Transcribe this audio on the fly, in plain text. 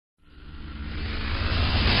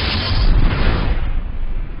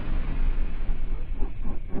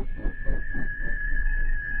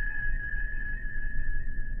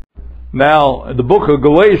Now, in the book of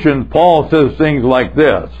Galatians, Paul says things like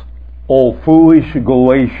this: "O foolish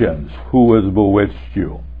Galatians, who has bewitched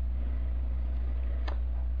you?"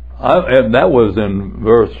 And that was in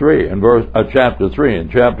verse 3, in chapter 3. In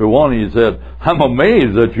chapter 1, he said, "I'm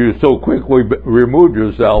amazed that you so quickly removed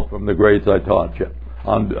yourself from the grace I taught you,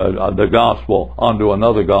 on the gospel, onto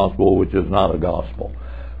another gospel which is not a gospel."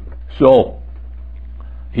 So,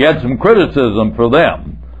 he had some criticism for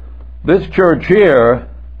them. This church here,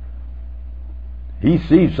 he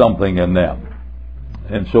sees something in them.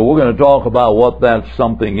 And so we're going to talk about what that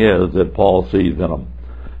something is that Paul sees in them.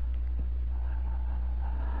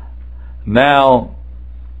 Now,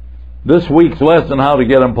 this week's lesson, How to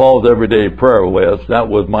Get in Paul's Everyday Prayer List, that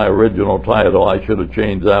was my original title. I should have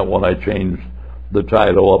changed that when I changed the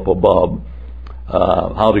title up above.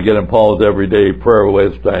 How to Get in Paul's Everyday Prayer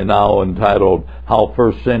List, I now entitled How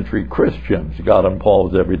First Century Christians Got in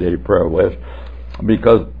Paul's Everyday Prayer List,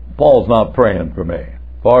 because Paul's not praying for me.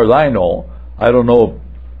 As far as I know, I don't know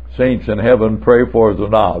if saints in heaven pray for us or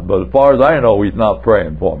not, but as far as I know, he's not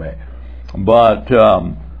praying for me. But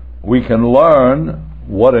we can learn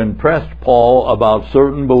what impressed Paul about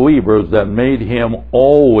certain believers that made him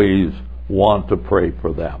always want to pray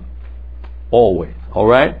for them. Always. All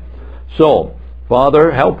right? So,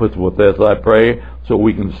 Father, help us with this, I pray, so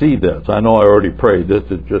we can see this. I know I already prayed. This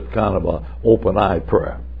is just kind of an open-eye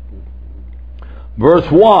prayer.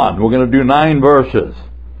 Verse 1, we're going to do 9 verses.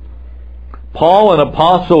 Paul, an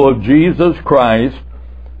apostle of Jesus Christ,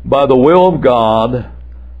 by the will of God,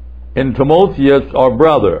 and Timotheus, our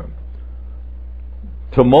brother.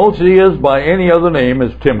 Timotheus, by any other name,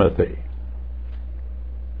 is Timothy.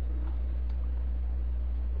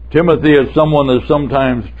 Timothy is someone that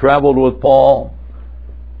sometimes traveled with Paul.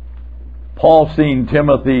 Paul seen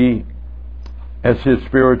Timothy as his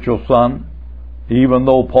spiritual son, even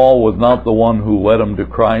though Paul was not the one who led him to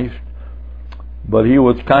Christ, but he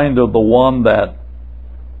was kind of the one that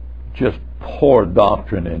just poured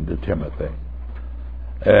doctrine into Timothy.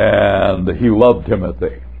 And he loved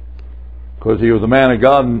Timothy, because he was a man of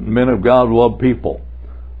God, and men of God love people.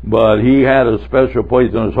 But he had a special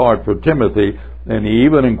place in his heart for Timothy, and he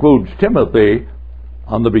even includes Timothy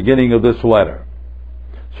on the beginning of this letter.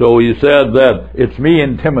 So he said that it's me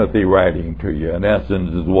and Timothy writing to you, in essence,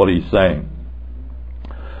 is what he's saying.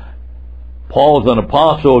 Paul is an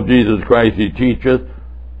apostle of Jesus Christ, he teaches,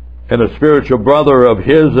 and a spiritual brother of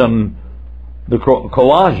his and the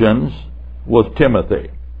Colossians was Timothy.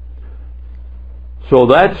 So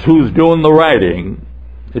that's who's doing the writing.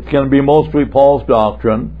 It's going to be mostly Paul's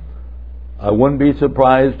doctrine. I wouldn't be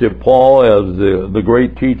surprised if Paul, as the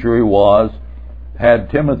great teacher he was, had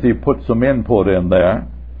Timothy put some input in there,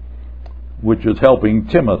 which is helping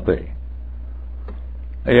Timothy.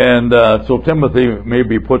 And so Timothy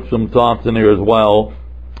maybe put some thoughts in here as well.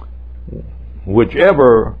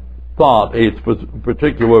 Whichever thought a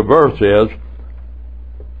particular verse is,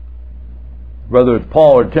 whether it's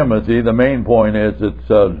Paul or Timothy, the main point is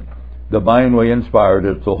it's divinely inspired.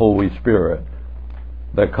 It's the Holy Spirit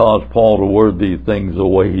that caused Paul to word these things the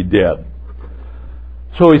way he did.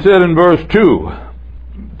 So he said in verse 2,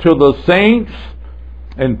 to the saints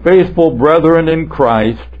and faithful brethren in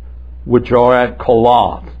Christ, which are at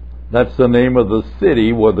Colosse. That's the name of the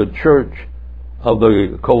city where the church of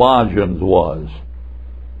the Colossians was.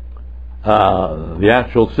 The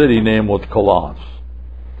actual city name was Colosse.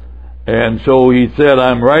 And so he said,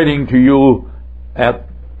 I'm writing to you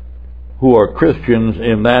who are Christians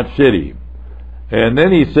in that city. And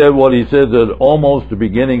then he said what he says at almost the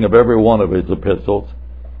beginning of every one of his epistles.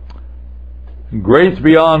 Grace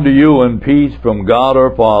be unto you and peace from God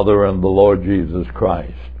our Father and the Lord Jesus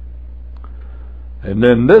Christ. And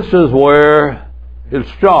then this is where it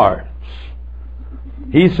starts.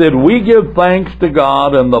 He said, we give thanks to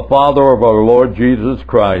God and the Father of our Lord Jesus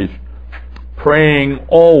Christ, praying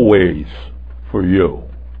always for you.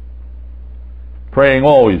 Praying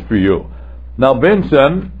always for you. Now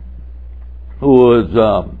Vincent, who is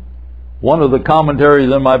one of the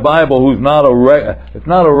commentaries in my Bible, who's not it's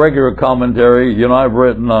not a regular commentary. You know, I've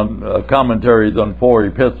written on commentaries on 4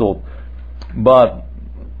 epistles, but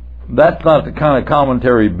that's not the kind of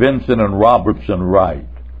commentary Vincent and Robertson write.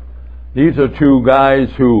 These are 2 guys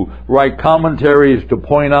who write commentaries to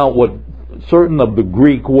point out what certain of the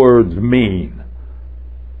Greek words mean,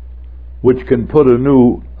 which can put a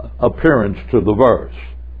new appearance to the verse.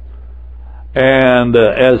 And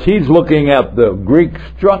as he's looking at the Greek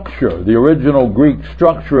structure, the original Greek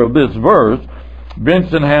structure of this verse,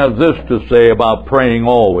 Vincent has this to say about praying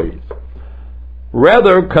always.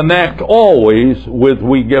 Rather, connect always with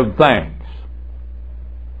we give thanks.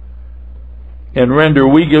 And render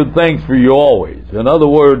we give thanks for you always. In other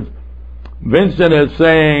words, Vincent is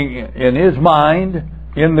saying in his mind,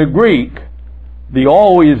 in the Greek, the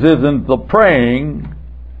always isn't the praying,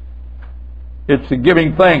 it's the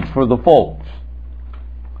giving thanks for the folks.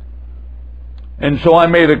 And so I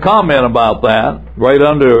made a comment about that right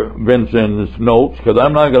under Vincent's notes, because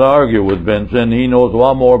I'm not going to argue with Vincent. He knows a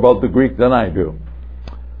lot more about the Greek than I do.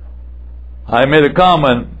 I made a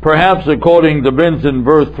comment, perhaps according to Vincent,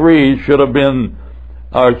 verse 3 should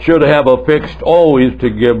have affixed always to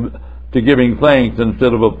giving thanks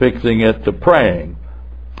instead of affixing it to praying.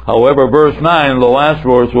 However, verse 9, the last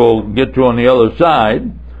verse we'll get to on the other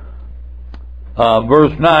side,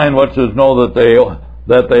 verse 9 lets us know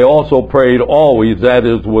that they also prayed always, that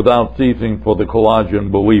is, without ceasing, for the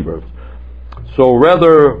Colossian believers. So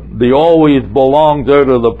whether the always belongs there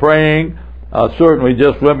to the praying, certainly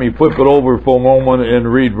just let me flip it over for a moment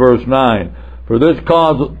and read verse 9. For this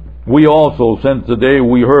cause we also, since the day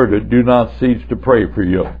we heard it, do not cease to pray for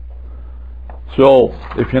you. So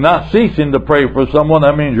if you're not ceasing to pray for someone,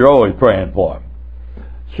 that means you're always praying for them.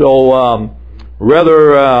 So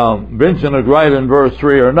whether Vincent is right in verse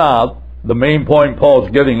 3 or not, the main point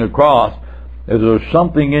Paul's getting across is there's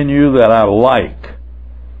something in you that I like.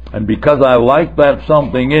 And because I like that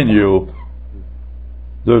something in you,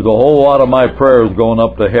 there's a whole lot of my prayers going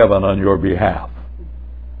up to heaven on your behalf.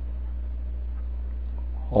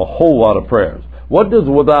 A whole lot of prayers. What does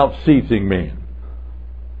without ceasing mean?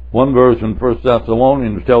 One verse in 1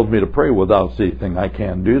 Thessalonians tells me to pray without ceasing. I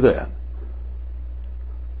can't do that.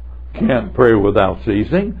 Can't pray without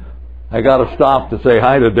ceasing. I got to stop to say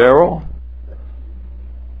hi to Daryl.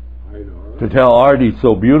 To tell Art he's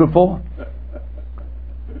so beautiful.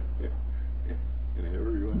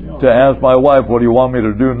 To ask my wife, what do you want me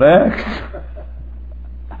to do next?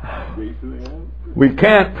 We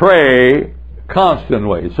can't pray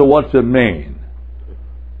constantly. So what's it mean?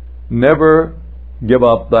 Never give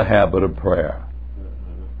up the habit of prayer.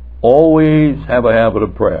 Always have a habit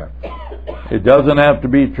of prayer. It doesn't have to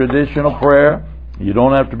be traditional prayer. You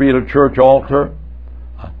don't have to be at a church altar.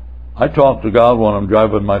 I talk to God when I'm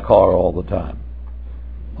driving my car all the time.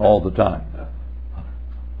 All the time.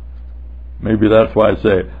 Maybe that's why I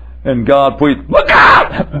say, and God, please, look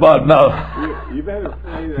out! But no. You better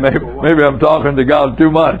pray that maybe I'm talking to God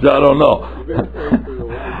too much. I don't know. You better pray for the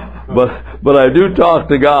wife. But I do talk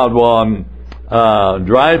to God while I'm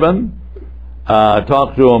driving. I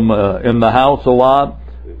talk to Him in the house a lot.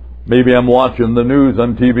 Maybe I'm watching the news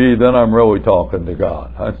on TV, then I'm really talking to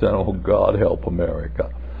God. I said, oh God, help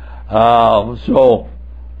America. So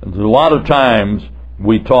there's a lot of times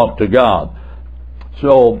we talk to God.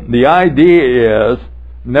 So the idea is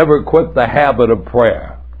never quit the habit of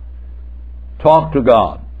prayer. Talk to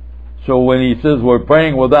God. So when he says we're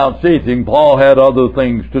praying without ceasing, Paul had other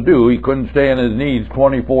things to do. He couldn't stay on his knees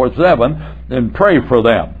 24/7 and pray for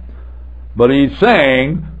them. But he's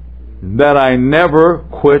saying that I never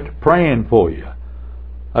quit praying for you.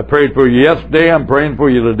 I prayed for you yesterday. I'm praying for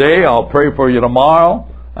you today. I'll pray for you tomorrow.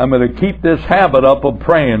 I'm going to keep this habit up of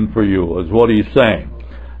praying for you, is what he's saying.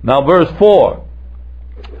 Now verse 4.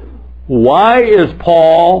 Why is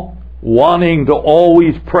Paul wanting to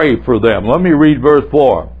always pray for them? Let me read verse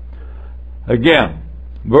 4. Again,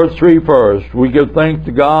 verse 3 first. We give thanks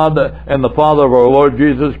to God and the Father of our Lord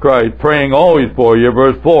Jesus Christ, praying always for you.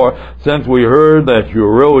 Verse 4, since we heard that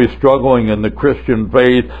you're really struggling in the Christian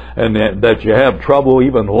faith and that you have trouble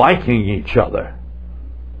even liking each other.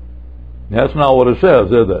 That's not what it says,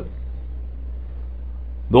 is it?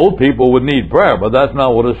 Those people would need prayer, but that's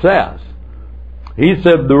not what it says. He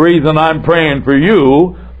said the reason I'm praying for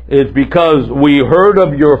you is because we heard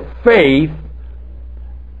of your faith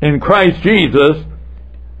in Christ Jesus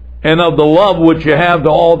and of the love which you have to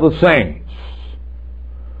all the saints.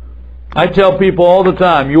 I tell people all the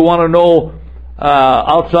time, you want to know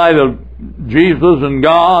outside of Jesus and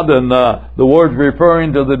God and the words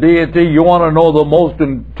referring to the deity, you want to know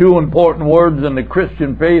the two important words in the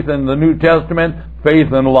Christian faith in the New Testament,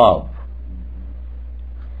 faith and love.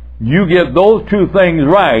 You get those two things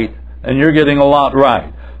right, and you're getting a lot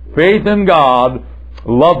right. Faith in God,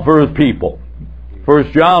 love for His people.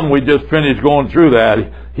 1 John, we just finished going through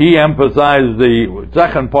that. He emphasized the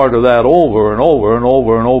second part of that over and over and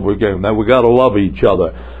over and over again, that we got to love each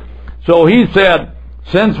other. So he said,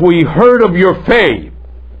 since we heard of your faith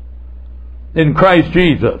in Christ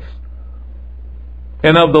Jesus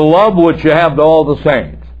and of the love which you have to all the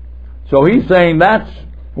saints. So he's saying that's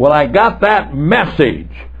when I got that message,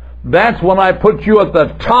 that's when I put you at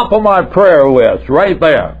the top of my prayer list, right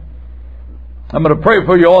there. I'm going to pray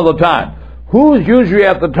for you all the time. Who's usually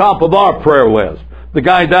at the top of our prayer list? The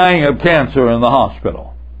guy dying of cancer in the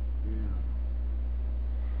hospital.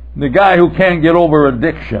 The guy who can't get over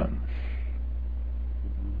addiction.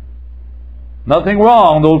 Nothing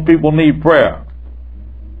wrong. Those people need prayer.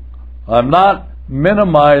 I'm not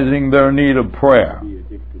minimizing their need of prayer.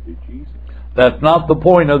 That's not the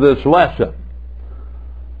point of this lesson.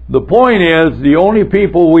 The point is, the only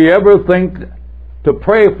people we ever think to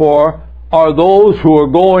pray for are those who are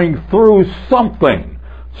going through something.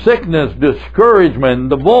 Sickness, discouragement,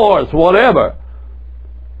 divorce, whatever.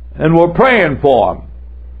 And we're praying for them.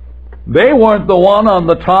 They weren't the one on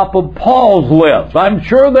the top of Paul's list. I'm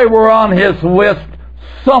sure they were on his list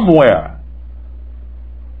somewhere,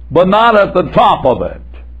 but not at the top of it.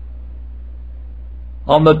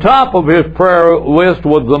 On the top of his prayer list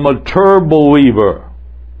was the mature believer,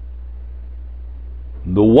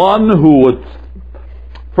 the one who was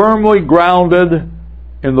firmly grounded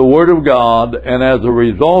in the Word of God, and as a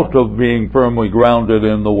result of being firmly grounded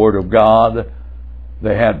in the Word of God,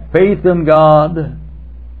 they had faith in God,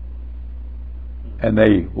 and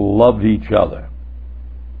they loved each other.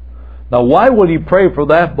 Now, why would he pray for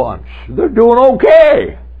that bunch? They're doing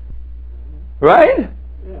okay. Right?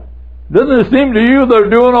 Yeah. Doesn't it seem to you they're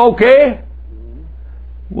doing okay?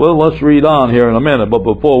 Well, let's read on here in a minute, but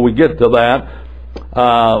before we get to that,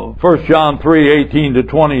 1 John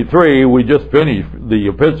 3:18-23, we just finished the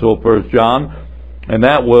epistle of 1 John, and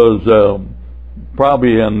that was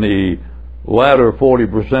probably in the latter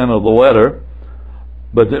 40% of the letter.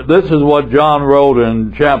 But this is what John wrote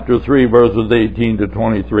in chapter 3, verses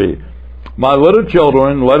 18-23. My little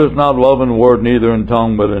children, let us not love in word, neither in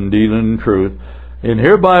tongue, but in deed and in truth. And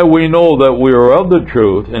hereby we know that we are of the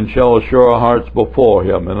truth, and shall assure our hearts before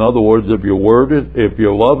Him. In other words, if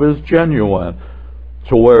your love is genuine,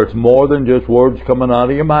 so where it's more than just words coming out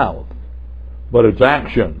of your mouth, but it's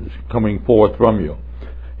actions coming forth from you.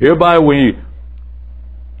 Hereby we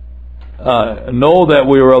know that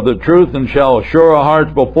we are of the truth, and shall assure our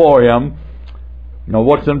hearts before Him. Now,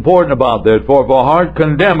 what's important about this? For if a heart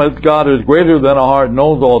condemneth, God is greater than a heart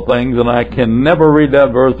knows all things, and I can never read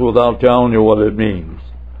that verse without telling you what it means.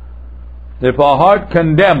 If a heart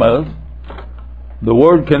condemneth, the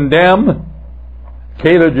word condemn,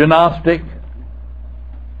 katagenostic,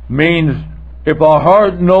 means if our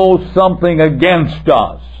heart knows something against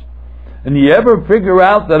us. And you ever figure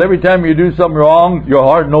out that every time you do something wrong, your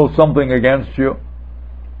heart knows something against you?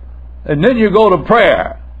 And then you go to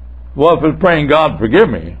prayer. Well, if it's praying, God forgive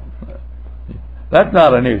me, that's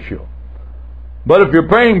not an issue. But if you're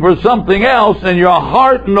praying for something else and your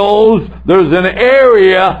heart knows there's an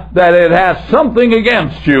area that it has something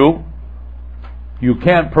against you, you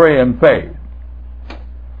can't pray in faith.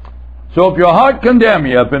 So if your heart condemn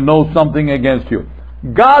you, if it knows something against you,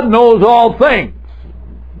 God knows all things.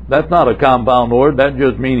 That's not a compound word. That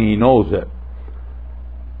just means He knows it.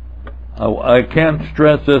 I can't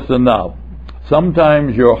stress this enough.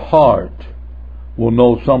 Sometimes your heart will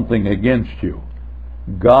know something against you.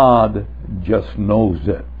 God just knows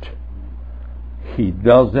it. He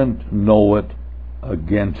doesn't know it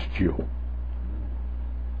against you.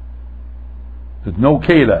 There's no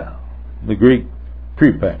kata, the Greek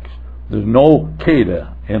prefix. There's no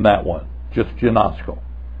kata in that one, just genosko.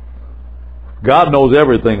 God knows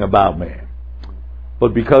everything about me.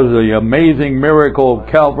 But because of the amazing miracle of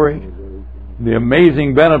Calvary, the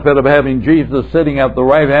amazing benefit of having Jesus sitting at the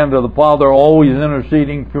right hand of the Father, always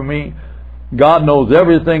interceding for me, God knows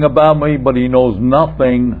everything about me, but He knows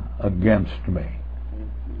nothing against me.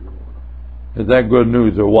 Is that good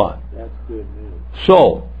news or what? That's good news.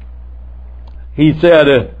 So, he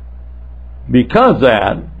said, because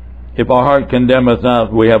that, if our heart condemneth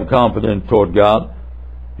not, we have confidence toward God.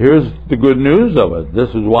 Here's the good news of it. This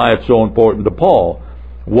is why it's so important to Paul.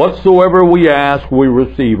 Whatsoever we ask, we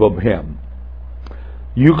receive of Him.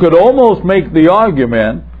 You could almost make the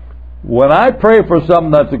argument, when I pray for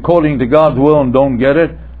something that's according to God's will and don't get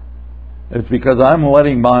it, it's because I'm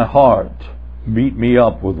letting my heart beat me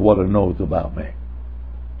up with what it knows about me.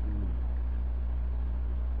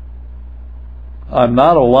 I'm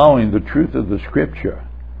not allowing the truth of the Scripture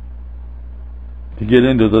to get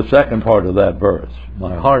into the second part of that verse.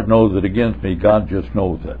 My heart knows it against me, God just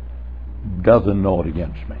knows it. Doesn't know it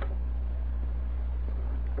against me.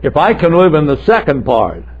 If I can live in the second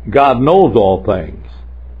part, God knows all things.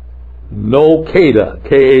 No kata,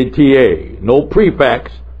 K-A-T-A, no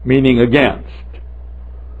prefix, meaning against.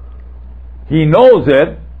 He knows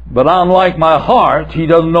it, but unlike my heart, He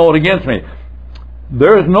doesn't know it against me.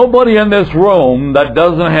 There's nobody in this room that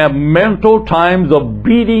doesn't have mental times of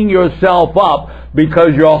beating yourself up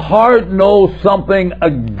because your heart knows something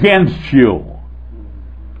against you.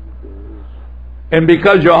 And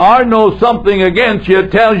because your heart knows something against you,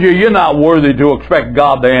 it tells you you're not worthy to expect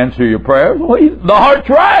God to answer your prayers. Well, the heart's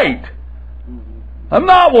right. I'm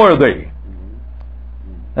not worthy.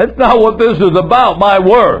 That's not what this is about, my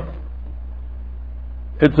worth.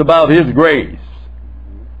 It's about His grace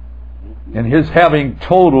and His having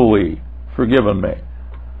totally forgiven me.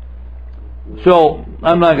 So,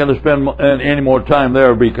 I'm not going to spend any more time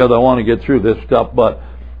there because I want to get through this stuff, but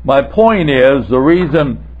my point is, the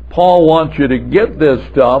reason Paul wants you to get this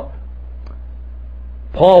stuff,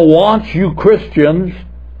 Paul wants you Christians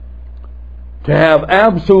to have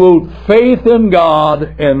absolute faith in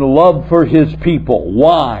God and love for His people.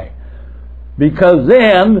 Why? Because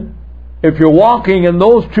then, if you're walking in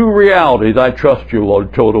those two realities, I trust you,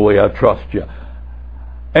 Lord, totally, I trust you,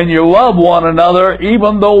 and you love one another,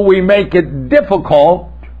 even though we make it difficult,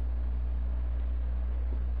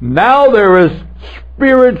 now there is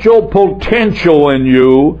spiritual potential in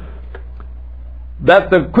you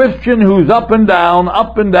that the Christian who's up and down,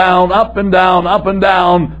 up and down, up and down, up and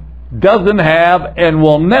down, doesn't have and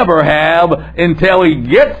will never have until he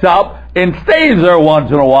gets up and stays there once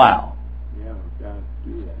in a while. Yeah, God,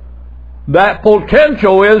 do that. That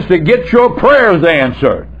potential is to get your prayers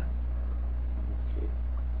answered.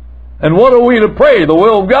 And what are we to pray? The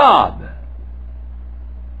will of God.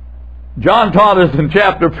 John taught us in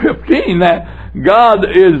chapter 15 that God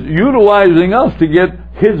is utilizing us to get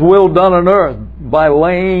His will done on earth by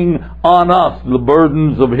laying on us the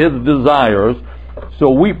burdens of His desires. So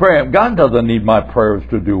we pray. God doesn't need my prayers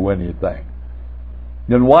to do anything.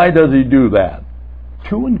 Then why does He do that?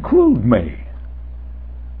 To include me.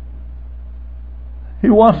 He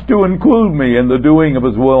wants to include me in the doing of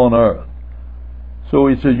His will on earth. So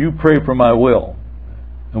He says, you pray for my will,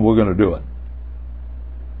 and we're going to do it.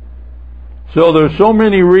 So there's so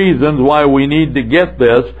many reasons why we need to get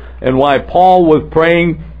this, and why Paul was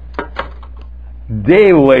praying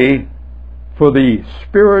daily for the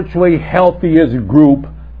spiritually healthiest group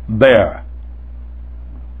there.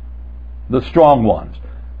 The strong ones.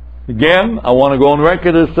 Again, I want to go on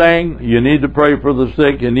record as saying, you need to pray for the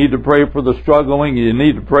sick, you need to pray for the struggling, you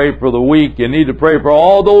need to pray for the weak, you need to pray for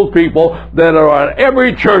all those people that are on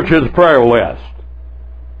every church's prayer list.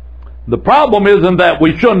 The problem isn't that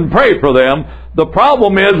we shouldn't pray for them. The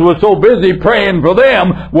problem is we're so busy praying for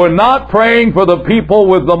them, we're not praying for the people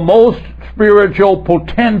with the most spiritual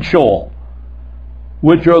potential,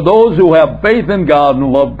 which are those who have faith in God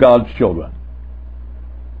and love God's children.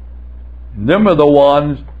 Them are the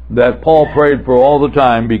ones that Paul prayed for all the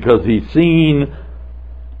time because he's seen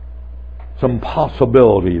some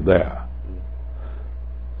possibility there.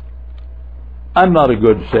 I'm not a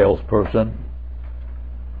good salesperson.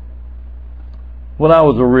 When I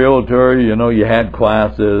was a realtor, you had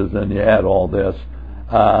classes and you had all this.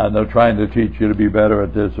 And they're trying to teach you to be better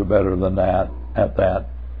at this or better than that, at that.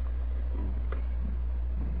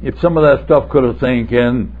 If some of that stuff could have sank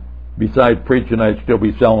in, besides preaching, I'd still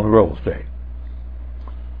be selling real estate.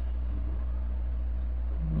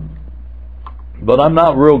 But I'm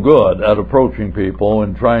not real good at approaching people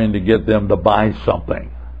and trying to get them to buy something.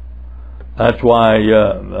 That's why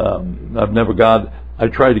I've never got... I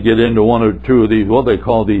tried to get into one or two of these, what they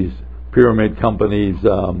call these pyramid companies,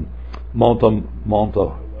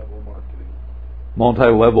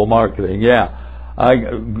 multi-level marketing. Yeah. I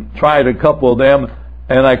tried a couple of them,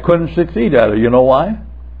 and I couldn't succeed at it. You know why?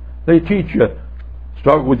 They teach you,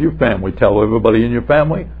 start with your family. Tell everybody in your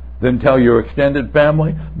family. Then tell your extended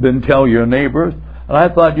family, then tell your neighbors. And I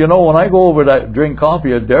thought, when I go over to drink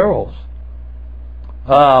coffee at Daryl's,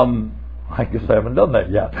 I guess I haven't done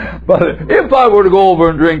that yet. But if I were to go over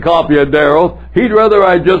and drink coffee at Daryl's, he'd rather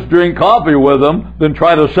I just drink coffee with him than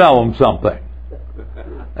try to sell him something.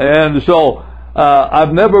 And so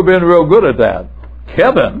I've never been real good at that.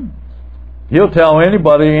 Kevin, he'll tell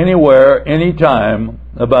anybody, anywhere, anytime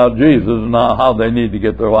about Jesus and how they need to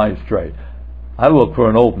get their life straight. I look for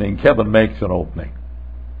an opening. Kevin makes an opening.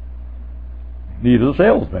 He's a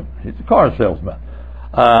salesman. He's a car salesman.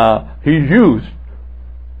 He's used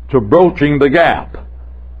to broaching the gap.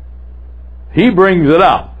 He brings it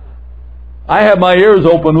up. I have my ears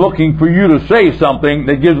open looking for you to say something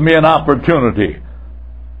that gives me an opportunity.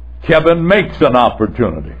 Kevin makes an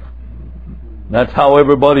opportunity. That's how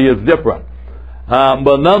everybody is different.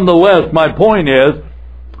 But nonetheless, my point is,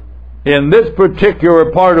 in this particular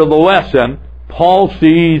part of the lesson, Paul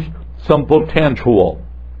sees some potential.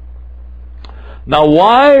 Now,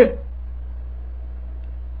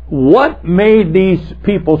 what made these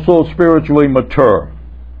people so spiritually mature?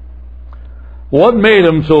 What made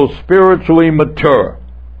them so spiritually mature?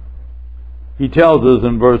 He tells us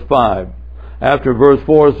in verse 5. After verse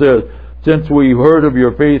 4 says, since we heard of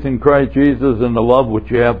your faith in Christ Jesus and the love which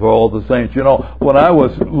you have for all the saints. When I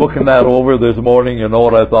was looking that over this morning, you know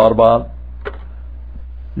what I thought about?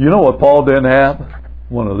 You know what Paul didn't have?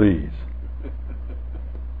 One of these.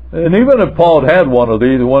 And even if Paul had one of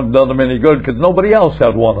these, it wouldn't have done him any good because nobody else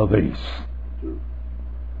had one of these.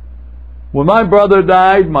 When my brother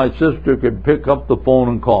died, my sister could pick up the phone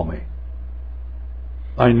and call me.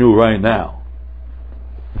 I knew right now.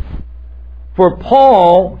 For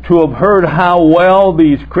Paul to have heard how well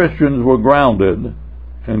these Christians were grounded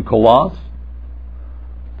in Colosse,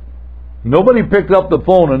 nobody picked up the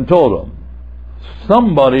phone and told him.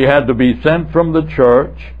 Somebody had to be sent from the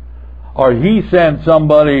church, or he sent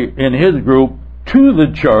somebody in his group to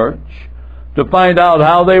the church to find out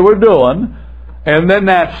how they were doing, and then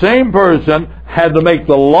that same person had to make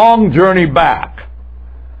the long journey back.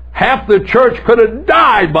 Half the church could have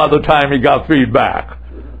died by the time he got feedback.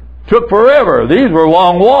 Took forever. These were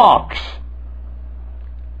long walks.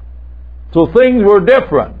 So things were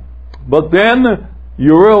different. But then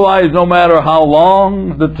you realize no matter how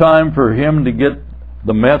long the time for him to get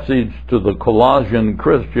the message to the Colossian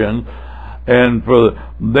Christians, and for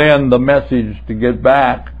then the message to get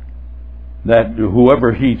back, that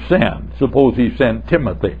whoever he sent, suppose he sent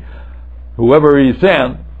Timothy, whoever he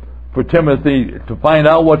sent for Timothy to find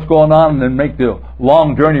out what's going on and then make the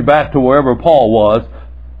long journey back to wherever Paul was,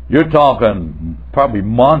 you're talking probably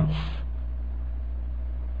months.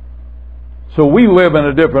 So we live in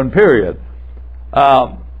a different period.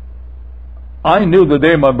 I knew the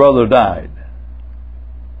day my brother died.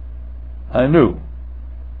 I knew.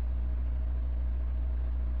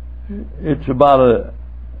 It's about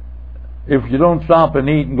if you don't stop and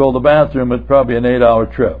eat and go to the bathroom, it's probably an 8-hour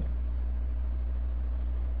trip.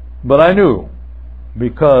 But I knew,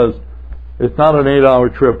 because it's not an 8-hour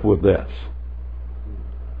trip with this.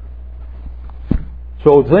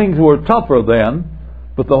 So things were tougher then,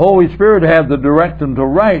 but the Holy Spirit had to direct them to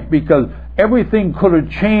right, because everything could have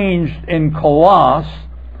changed in Colosse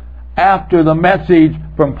after the message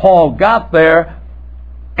from Paul got there,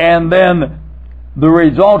 and then the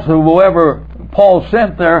results of whoever Paul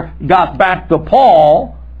sent there got back to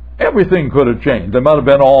Paul. Everything could have changed. There might have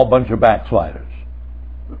been all a bunch of backsliders.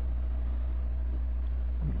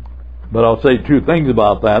 But I'll say two things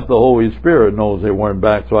about that. The Holy Spirit knows they weren't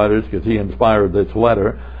backsliders because he inspired this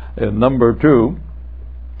letter. And number two,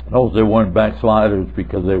 knows they weren't backsliders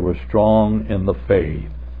because they were strong in the faith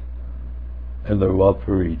and their love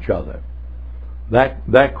for each other.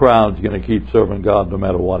 That crowd's going to keep serving God no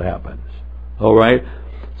matter what happens. All right?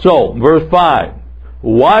 So, verse 5.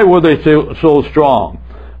 Why were they so strong?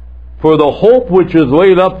 For the hope which is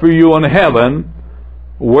laid up for you in heaven,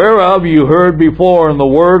 whereof you heard before in the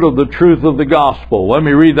word of the truth of the gospel. Let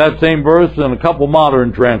me read that same verse in a couple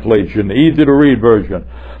modern translation, easy to read version.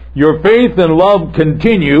 Your faith and love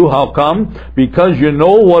continue. How come? Because you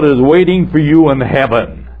know what is waiting for you in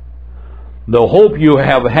heaven. The hope you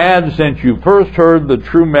have had since you first heard the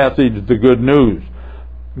true message, the good news.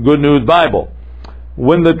 Good News Bible.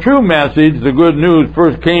 When the true message, the good news,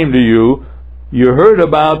 first came to you, you heard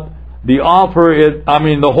about the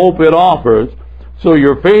hope it offers. So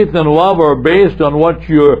your faith and love are based on what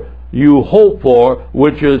you hope for,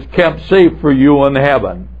 which is kept safe for you in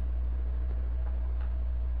heaven.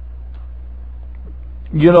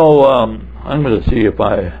 You know, I'm going to see if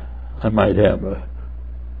I might have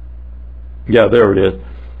yeah, there it is.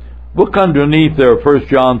 Look underneath there, 1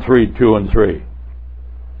 John 3, 2 and 3.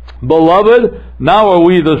 Beloved, now are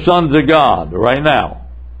we the sons of God, right now.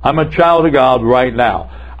 I'm a child of God right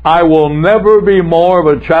now. I will never be more of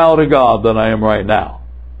a child of God than I am right now.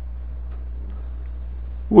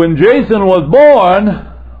 When Jason was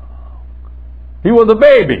born, he was a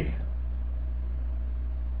baby.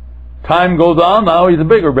 Time goes on, now he's a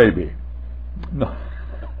bigger baby. No.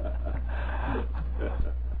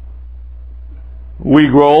 We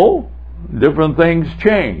grow, different things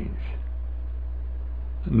change.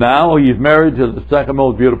 Now he's married to the second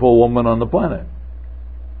most beautiful woman on the planet.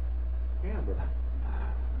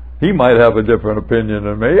 He might have a different opinion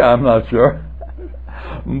than me, I'm not sure.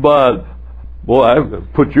 But, boy,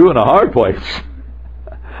 I've put you in a hard place.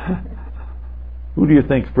 Who do you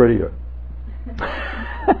think's prettier?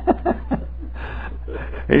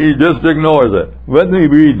 He just ignores it. Let me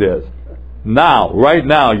read this. Now, right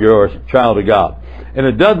now, you're a child of God. And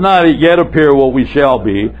it does not yet appear what we shall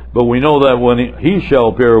be, but we know that when he shall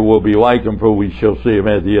appear, we'll be like him, for we shall see him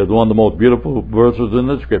as he is. One of the most beautiful verses in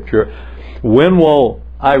the Scripture. When will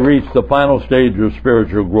I reach the final stage of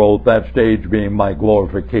spiritual growth, that stage being my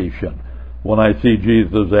glorification, when I see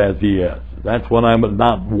Jesus as he is? That's when I'm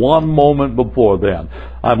not one moment before then.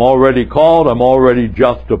 I'm already called, I'm already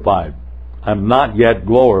justified. I'm not yet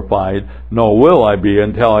glorified, nor will I be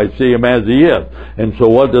until I see him as he is. And so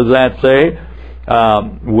what does that say?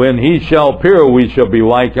 When he shall appear, we shall be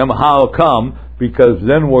like him. How come? because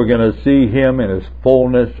then we're going to see Him in His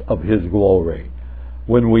fullness of His glory.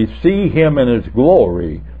 When we see Him in His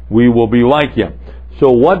glory, we will be like Him. So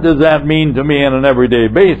what does that mean to me on an everyday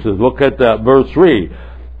basis? Look at that verse 3.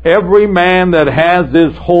 Every man that has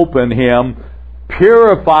this hope in Him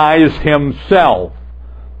purifies himself,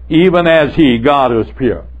 even as He, God, is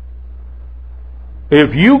pure.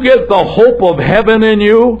 If you get the hope of heaven in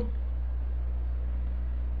you,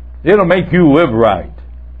 it'll make you live right.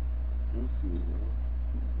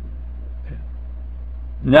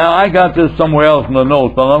 Now, I got this somewhere else in the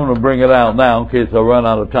notes, but I'm going to bring it out now in case I run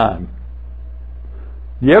out of time.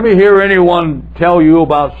 You ever hear anyone tell you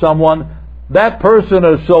about someone, that person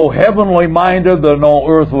is so heavenly minded they're no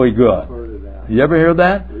earthly good? You ever hear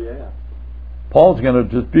that? Yeah. Paul's going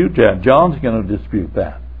to dispute that. John's going to dispute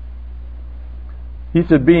that. He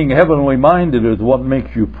said being heavenly minded is what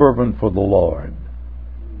makes you fervent for the Lord.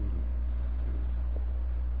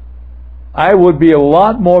 I would be a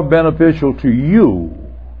lot more beneficial to you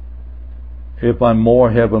if I'm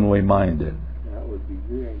more heavenly minded. That would be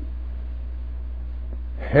great.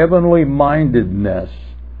 Heavenly mindedness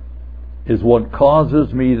is what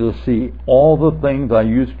causes me to see all the things I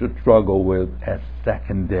used to struggle with as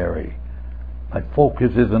secondary. My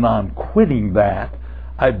focus isn't on quitting that.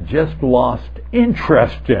 I've just lost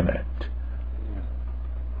interest in it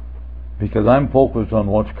because I'm focused on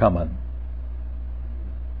what's coming.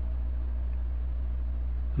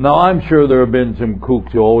 Now, I'm sure there have been some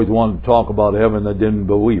kooks who always wanted to talk about heaven that didn't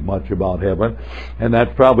believe much about heaven, and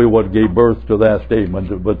that's probably what gave birth to that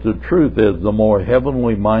statement. But the truth is, the more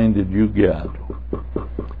heavenly minded you get,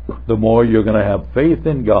 the more you're going to have faith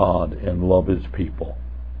in God and love His people.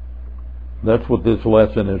 That's what this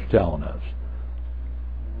lesson is telling us.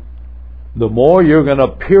 The more you're going to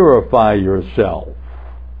purify yourself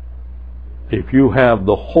if you have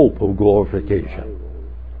the hope of glorification.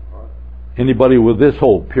 Anybody with this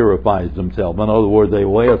hope purifies themselves. In other words, they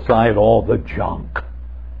lay aside all the junk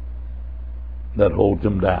that holds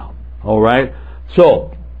them down. All right?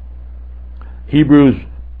 So, Hebrews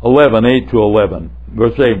 11, 8 to 11.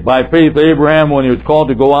 Verse 8, by faith Abraham, when he was called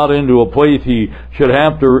to go out into a place he should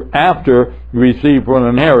after receive for an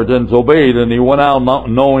inheritance, obeyed, and he went out not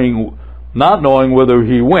knowing whither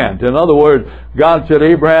he went. In other words, God said,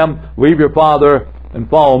 Abraham, leave your father and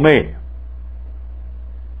follow me.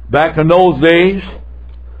 Back in those days,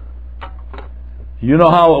 you know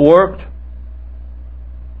how it worked?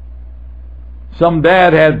 Some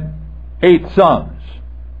dad had 8 sons,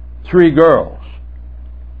 3 girls.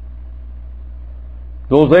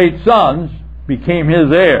 Those 8 sons became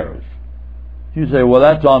his heirs. You say, well,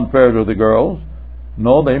 that's unfair to the girls.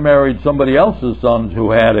 No, they married somebody else's sons who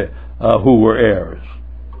were heirs.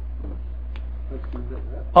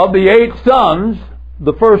 Of the 8 sons,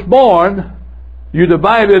 the firstborn, you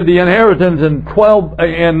divided the inheritance in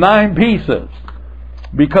 9 pieces,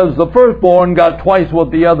 because the firstborn got twice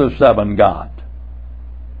what the other 7 got.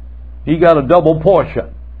 He got a double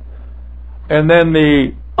portion. And then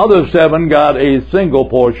the other 7 got a single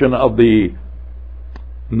portion of the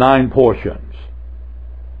 9 portions.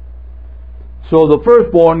 So the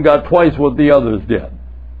firstborn got twice what the others did.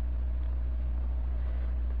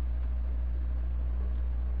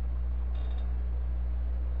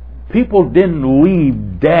 People didn't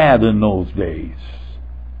leave dad in those days.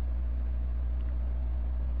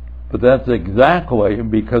 But that's exactly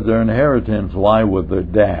because their inheritance lie with their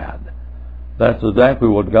dad. That's exactly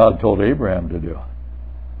what God told Abraham to do.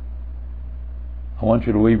 I want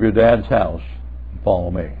you to leave your dad's house and follow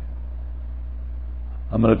me.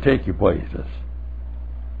 I'm going to take you places.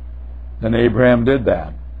 And Abraham did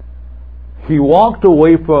that. He walked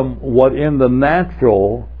away from what in the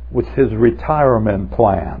natural was his retirement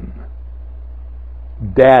plan.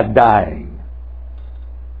 Dad dying.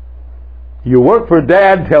 You work for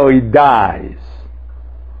dad till he dies.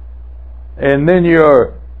 And then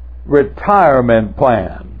your retirement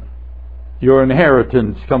plan, your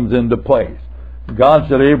inheritance comes into place. God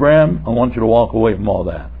said, Abraham, I want you to walk away from all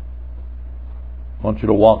that. I want you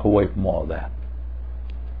to walk away from all that.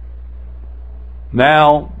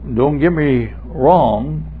 Now, don't get me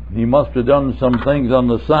wrong, he must have done some things on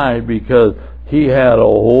the side because he had a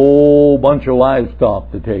whole bunch of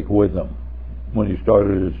livestock to take with him when he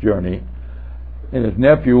started his journey. And his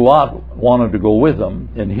nephew Lot wanted to go with him,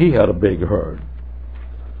 and he had a big herd.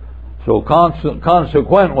 So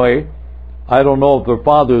consequently, I don't know if their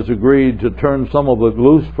fathers agreed to turn some of it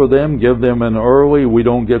loose for them, give them an early, we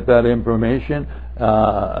don't get that information,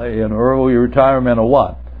 an early retirement or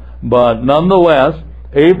what. But nonetheless,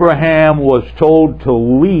 Abraham was told to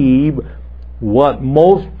leave what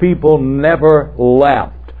most people never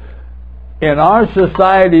left. in our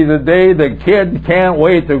society today, the kids can't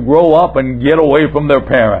wait to grow up and get away from their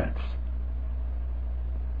parents.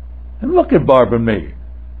 And look at Barb and me.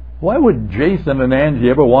 Why would Jason and Angie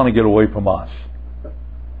ever want to get away from us?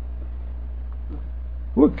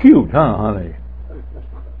 We're cute, huh, honey?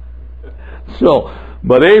 So,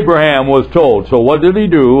 but Abraham was told. So what did he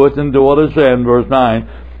do? Listen to what it said in verse 9.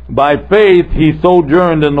 By faith he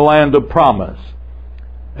sojourned in the land of promise,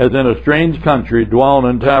 as in a strange country, dwelling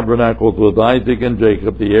in tabernacles with Isaac and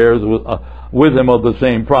Jacob, the heirs with him of the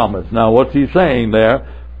same promise. Now what's he saying there?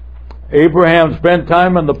 Abraham spent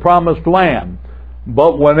time in the promised land.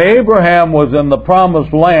 But when Abraham was in the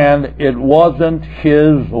promised land, it wasn't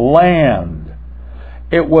his land.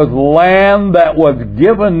 It was land that was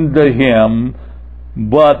given to him,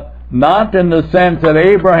 but not in the sense that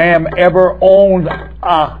Abraham ever owned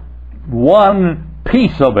one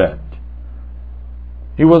piece of it.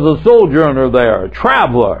 He was a sojourner there, a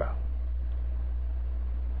traveler.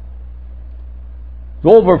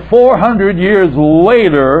 Over 400 years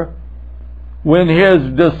later, when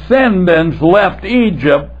his descendants left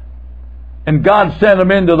Egypt and God sent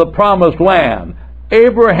them into the promised land,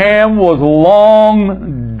 Abraham was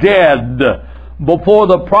long dead before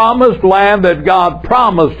the promised land that God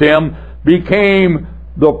promised him became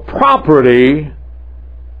the property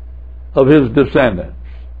of his descendants.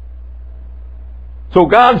 So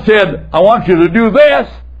God said, I want you to do this.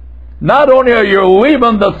 Not only are you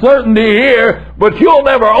leaving the certainty here, but you'll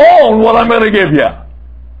never own what I'm going to give you.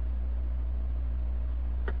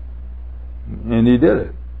 And he did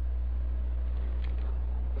it.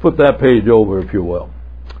 Flip that page over, if you will.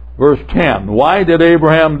 Verse 10. Why did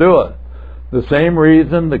Abraham do it? The same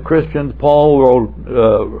reason the Christians Paul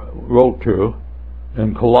wrote to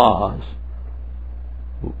in Colosse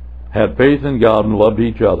had faith in God and loved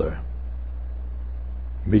each other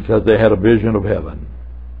because they had a vision of heaven.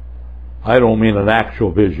 I don't mean an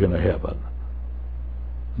actual vision of heaven.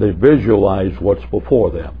 They visualized what's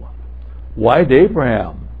before them. Why did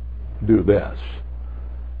Abraham do this?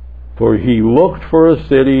 For he looked for a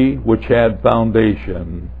city which had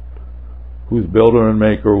foundation, whose builder and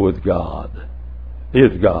maker was God,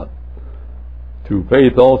 is God. Through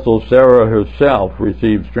faith also Sarah herself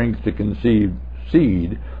received strength to conceive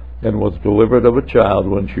seed, and was delivered of a child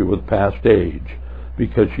when she was past age,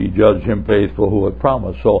 because she judged him faithful who had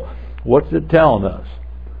promised. So what's it telling us?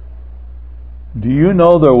 Do you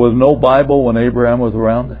know there was no Bible when Abraham was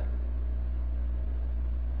around?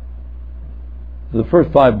 The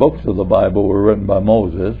first 5 books of the Bible were written by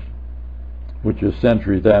Moses, which is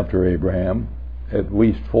centuries after Abraham, at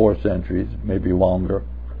least 4 centuries, maybe longer,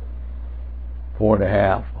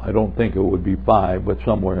 4.5. I don't think it would be 5, but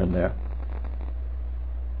somewhere in there.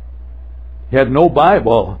 He had no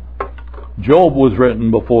Bible. Job was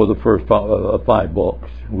written before the first 5 books.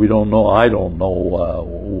 We don't know. I don't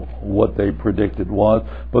know what they predicted was,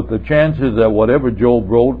 but the chances that whatever Job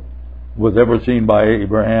wrote was ever seen by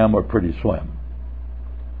Abraham are pretty slim.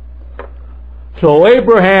 So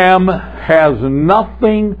Abraham has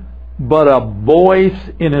nothing but a voice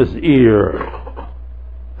in his ear.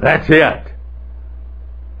 That's it.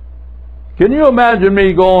 Can you imagine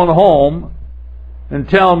me going home and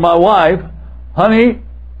telling my wife, honey,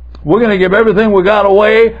 we're going to give everything we got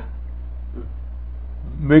away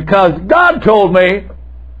because God told me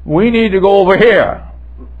we need to go over here.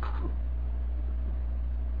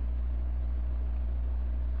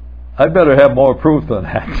 I better have more proof than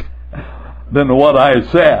that, than what I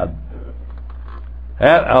said.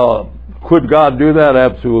 Could God do that?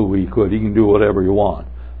 Absolutely he could. He can do whatever he wants.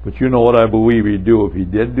 But you know what I believe he'd do if he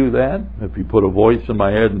did do that? If he put a voice in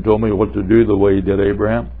my head and told me what to do the way he did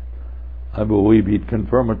Abraham? I believe he'd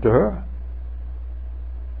confirm it to her.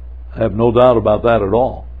 I have no doubt about that at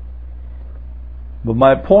all. But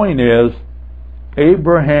my point is,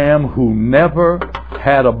 Abraham, who never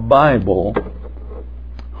had a Bible,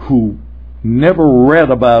 who never read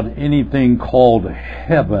about anything called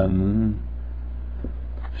heaven,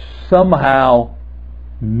 somehow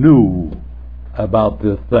knew about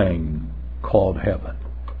this thing called heaven.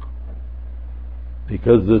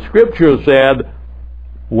 Because the scripture said,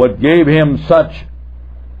 what gave him such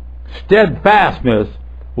steadfastness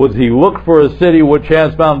was he looked for a city which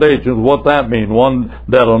has foundations. What that mean? One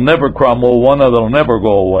that'll never crumble, one that'll never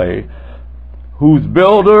go away, whose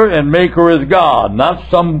builder and maker is God, not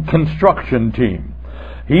some construction team.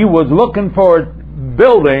 He was looking for a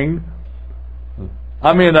building,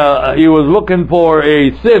 he was looking for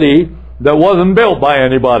a city that wasn't built by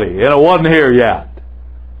anybody, and it wasn't here yet.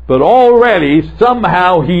 But already,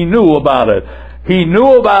 somehow he knew about it. He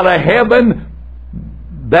knew about a heaven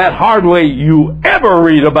that hardly you ever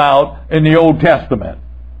read about in the Old Testament.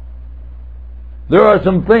 There are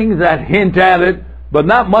some things that hint at it, but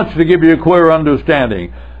not much to give you a clear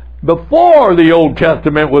understanding. Before the Old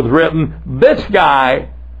Testament was written, this guy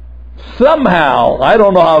somehow, I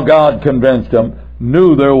don't know how God convinced him,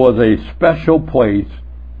 knew there was a special place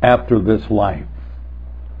after this life.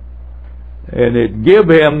 And it gave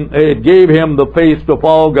him the faith to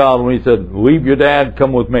follow God when he said, leave your dad,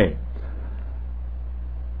 come with me.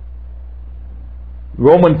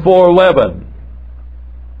 Romans 4:11.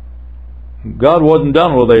 God wasn't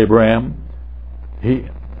done with Abraham. He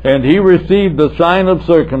received the sign of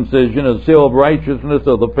circumcision, a seal of righteousness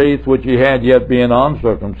of the faith which he had yet being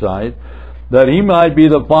uncircumcised, that he might be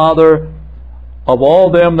the father of all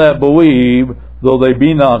them that believe, though they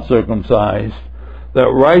be not circumcised, that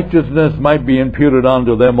righteousness might be imputed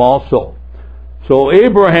unto them also. So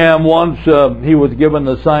Abraham, once he was given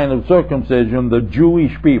the sign of circumcision, the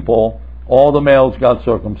Jewish people, all the males got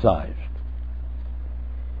circumcised.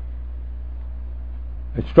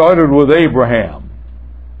 It started with Abraham.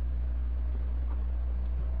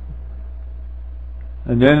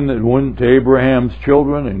 And then it went to Abraham's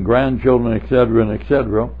children and grandchildren, etc., and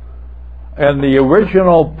etc. And the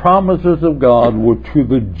original promises of God were to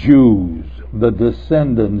the Jews, the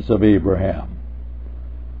descendants of Abraham.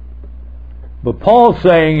 But Paul's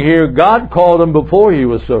saying here, God called him before he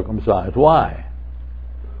was circumcised. Why?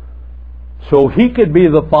 So he could be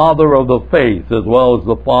the father of the faith as well as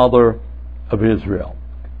the father of Israel.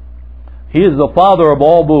 He is the father of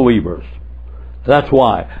all believers. That's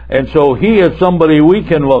why. And so he is somebody we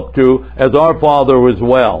can look to as our father as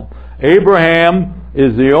well. Abraham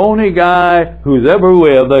is the only guy who's ever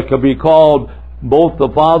lived that could be called both the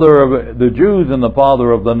father of the Jews and the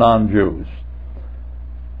father of the non-Jews.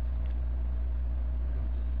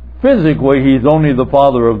 Physically, he's only the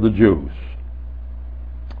father of the Jews.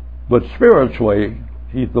 But spiritually,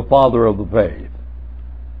 he's the father of the faith,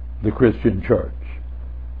 the Christian church.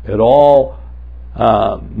 It all,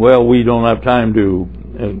 well, we don't have time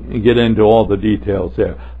to get into all the details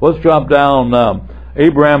there. Let's drop down.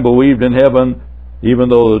 Abraham believed in heaven, even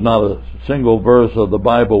though there's not a single verse of the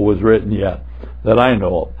Bible was written yet that I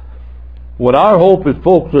know of. When our hope is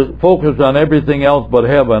focused on everything else but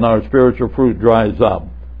heaven, our spiritual fruit dries up,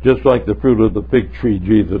 just like the fruit of the fig tree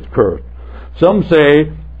Jesus cursed. Some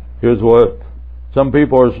say, here's what some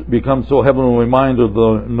people become so heavenly minded,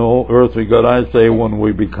 no earthly good. I say when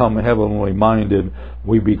we become heavenly minded,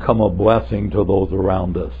 we become a blessing to those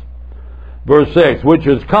around us. Verse 6, which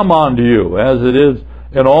has come unto you, as it is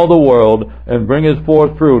in all the world, and bringeth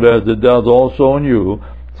forth fruit, as it does also in you,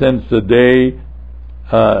 since the day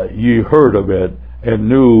ye heard of it, and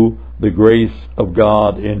knew the grace of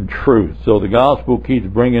God in truth. So the gospel keeps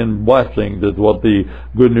bringing blessings, is what the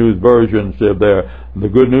Good News version said there. The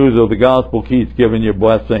good news of the gospel keeps giving you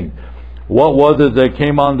blessings. What was it that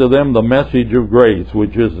came unto them? The message of grace,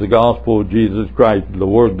 which is the gospel of Jesus Christ. The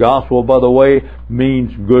word gospel, by the way,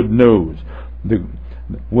 means good news.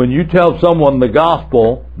 When you tell someone the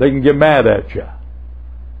gospel, they can get mad at you.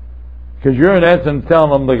 Because you're in essence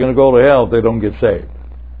telling them they're going to go to hell if they don't get saved.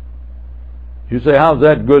 You say, how's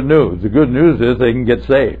that good news? The good news is they can get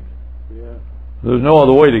saved. Yeah. There's no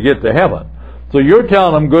other way to get to heaven. So you're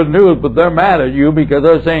telling them good news, but they're mad at you because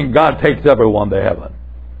they're saying God takes everyone to heaven.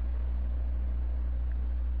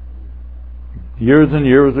 Years and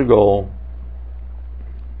years ago,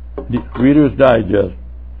 Reader's Digest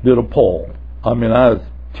did a poll. I mean, I was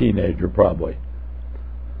a teenager probably.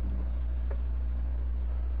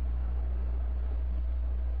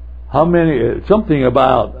 How many, something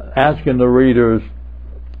about asking the readers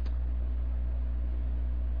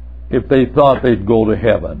if they thought they'd go to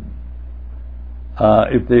heaven.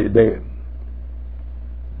 If they,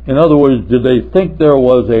 in other words, did they think there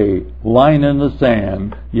was a line in the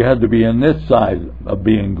sand, you had to be on this side of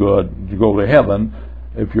being good to go to heaven.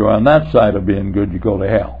 If you're on that side of being good, you go to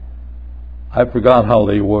hell. I forgot how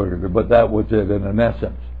they worded it, but that was it in an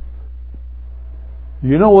essence.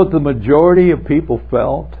 You know what the majority of people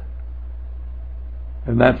felt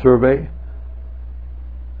in that survey?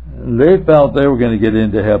 They felt they were going to get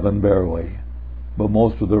into heaven barely, but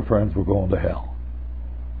most of their friends were going to hell.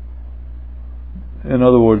 In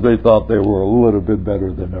other words, they thought they were a little bit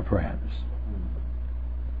better than their friends.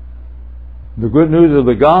 The good news of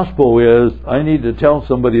the gospel is I need to tell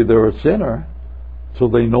somebody they're a sinner so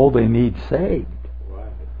they know they need saved.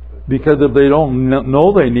 Because if they don't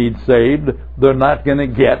know they need saved, they're not going to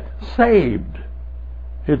get saved.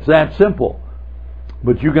 It's that simple.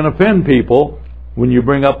 But you can offend people when you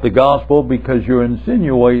bring up the gospel because you're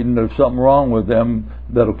insinuating there's something wrong with them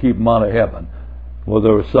that'll keep them out of heaven. Well,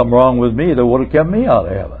 there was something wrong with me that would have kept me out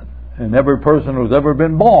of heaven. And every person who's ever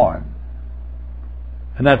been born.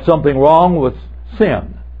 And that's something wrong with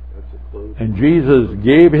sin. That's a close. And Jesus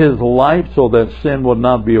gave His life so that sin would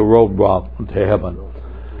not be a roadblock to heaven.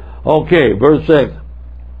 Okay, verse 6.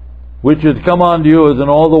 Which has come unto you as in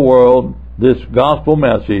all the world, this gospel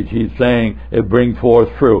message, he's saying it brings forth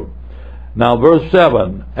fruit. Now verse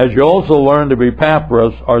 7, as you also learned of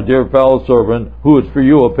Epaphras, our dear fellow servant, who is for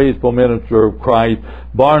you a faithful minister of Christ.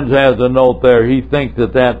 Barnes has a note there. He thinks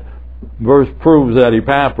that verse proves that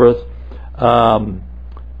Epaphras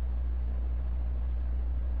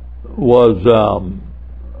was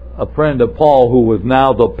a friend of Paul, who was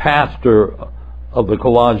now the pastor of the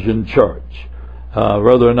Colossian church.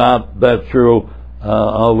 Whether or not that's true,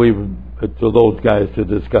 I'll leave it to those guys to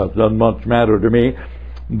discuss. Doesn't much matter to me.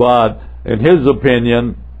 But in his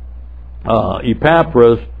opinion,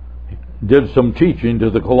 Epaphras did some teaching to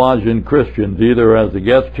the Colossian Christians, either as a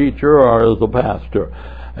guest teacher or as a pastor.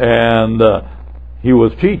 And he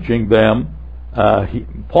was teaching them.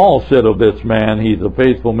 Paul said of this man, he's a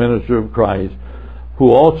faithful minister of Christ,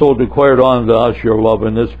 who also declared unto us your love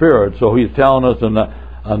in the Spirit. So he's telling us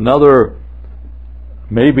another,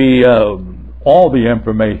 maybe all the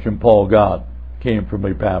information Paul got came from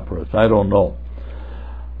Epaphras. I don't know.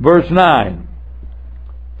 Verse 9.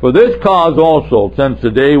 For this cause also, since the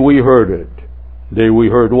day we heard it. Day we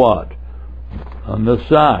heard what? On the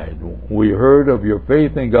side. We heard of your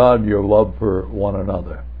faith in God and your love for one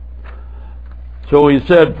another. So he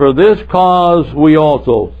said, for this cause we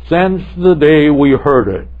also, since the day we heard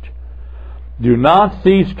it, do not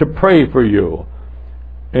cease to pray for you,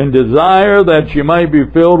 and desire that you might be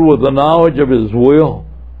filled with the knowledge of His will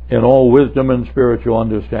in all wisdom and spiritual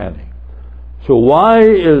understanding. So why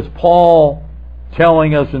is Paul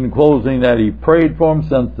telling us in closing that he prayed for them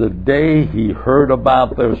since the day he heard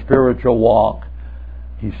about their spiritual walk?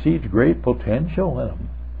 He sees great potential in them.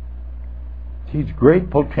 He sees great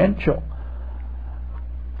potential.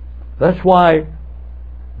 That's why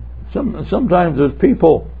sometimes there's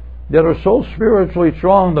people that are so spiritually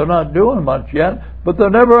strong they're not doing much yet, but they're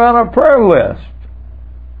never on a prayer list.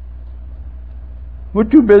 We're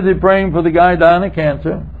too busy praying for the guy dying of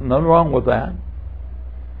cancer. Nothing wrong with that.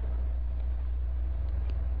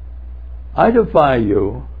 I defy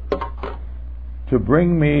you to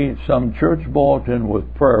bring me some church bulletin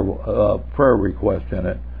with prayer requests in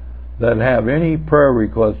it that have any prayer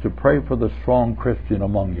requests to pray for the strong Christian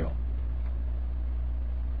among you.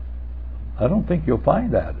 I don't think you'll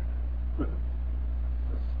find that.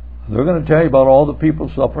 They're going to tell you about all the people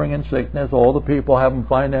suffering in sickness, all the people having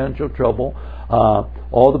financial trouble,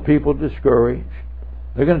 all the people discouraged.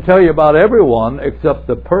 They're going to tell you about everyone except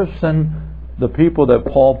the people that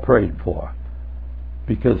Paul prayed for,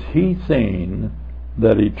 because he's seen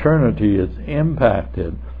that eternity is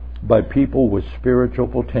impacted by people with spiritual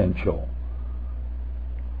potential.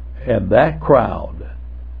 And that crowd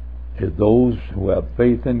is those who have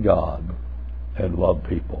faith in God and love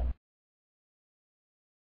people.